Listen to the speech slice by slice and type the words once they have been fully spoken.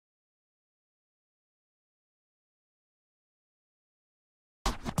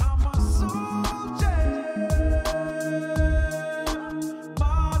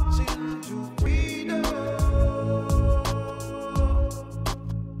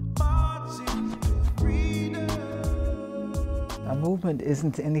A movement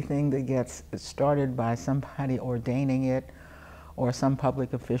isn't anything that gets started by somebody ordaining it or some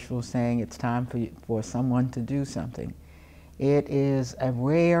public official saying it's time for someone to do something. It is a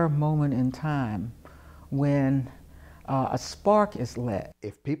rare moment in time when a spark is lit.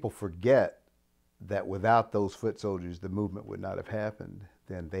 If people forget that without those foot soldiers the movement would not have happened,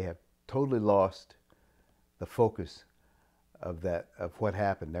 then they have totally lost the focus of what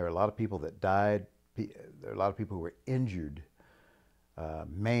happened. There are a lot of people that died. There are a lot of people who were injured,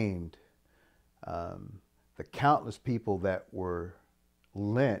 maimed. The countless people that were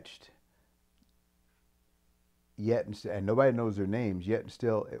lynched, yet and nobody knows their names, yet and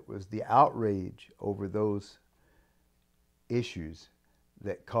still it was the outrage over those issues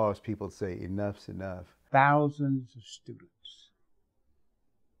that caused people to say enough's enough. Thousands of students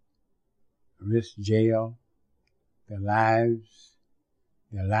risked jail, their lives,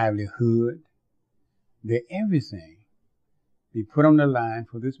 their livelihood, their everything be put on the line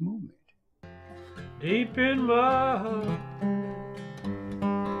for this movement. Deep in my heart,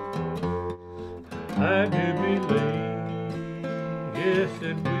 I do believe, yes,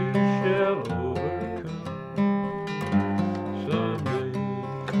 that we shall overcome someday.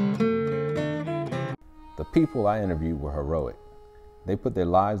 The people I interviewed were heroic. They put their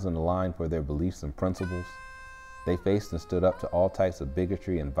lives on the line for their beliefs and principles. They faced and stood up to all types of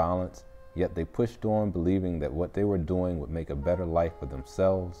bigotry and violence, yet they pushed on, believing that what they were doing would make a better life for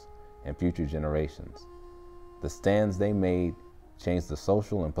themselves and future generations. The stands they made changed the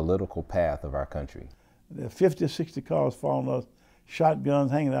social and political path of our country. There were 50 or 60 cars following us, shotguns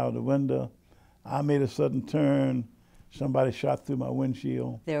hanging out of the window. I made a sudden turn. Somebody shot through my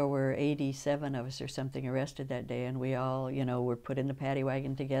windshield. There were 87 of us or something arrested that day, and we all, were put in the paddy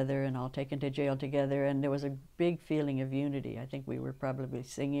wagon together and all taken to jail together, and there was a big feeling of unity. I think we were probably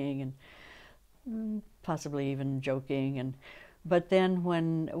singing and possibly even joking. But then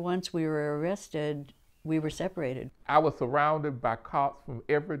once we were arrested, we were separated. I was surrounded by cops from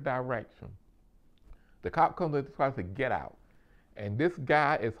every direction. The cop comes to the car and says, "Get out." And this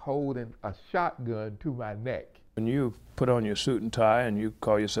guy is holding a shotgun to my neck. When you put on your suit and tie and you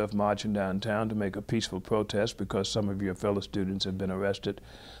call yourself marching downtown to make a peaceful protest because some of your fellow students have been arrested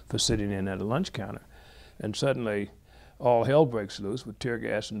for sitting in at a lunch counter, and suddenly all hell breaks loose with tear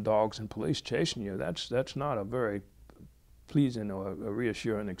gas and dogs and police chasing you, that's not a very pleasing or a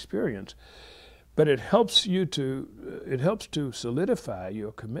reassuring experience. But it helps to solidify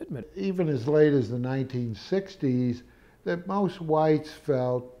your commitment. Even as late as the 1960s, that most whites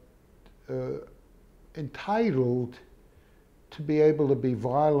felt entitled to be able to be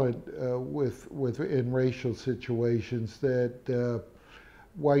violent in racial situations, that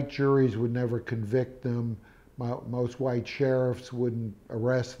white juries would never convict them, most white sheriffs wouldn't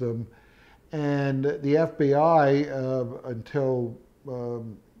arrest them, and the FBI until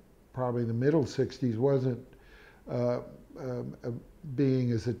probably the middle 60s wasn't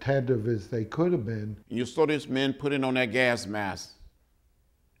being as attentive as they could have been. And you saw these men putting on their gas masks.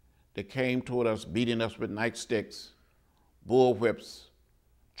 They came toward us, beating us with nightsticks, bull whips,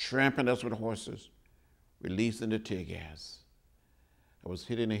 trampling us with horses, releasing the tear gas. I was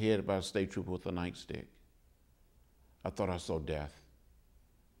hit in the head by a state trooper with a nightstick. I thought I saw death.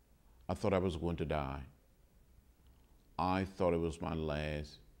 I thought I was going to die. I thought it was my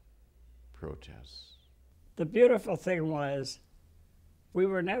last protest. The beautiful thing was, we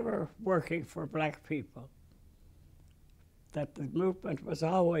were never working for black people, that the movement was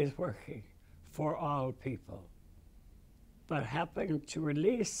always working for all people, but happening to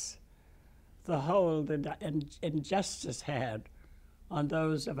release the hold that injustice had on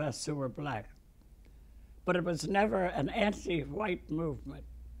those of us who were black. But it was never an anti-white movement.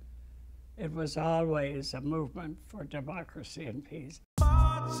 It was always a movement for democracy and peace.